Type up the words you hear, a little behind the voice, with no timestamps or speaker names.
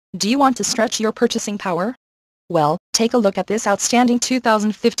Do you want to stretch your purchasing power? Well, take a look at this outstanding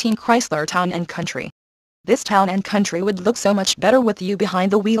 2015 Chrysler Town & Country. This Town & Country would look so much better with you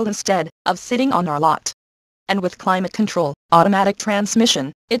behind the wheel instead of sitting on our lot. And with climate control, automatic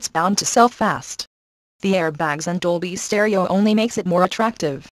transmission, it's bound to sell fast. The airbags and Dolby stereo only makes it more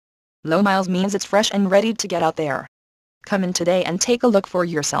attractive. Low miles means it's fresh and ready to get out there. Come in today and take a look for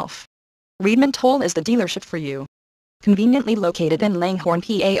yourself. Reedman Toll is the dealership for you. Conveniently located in Langhorne,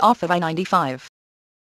 PA off of I-95.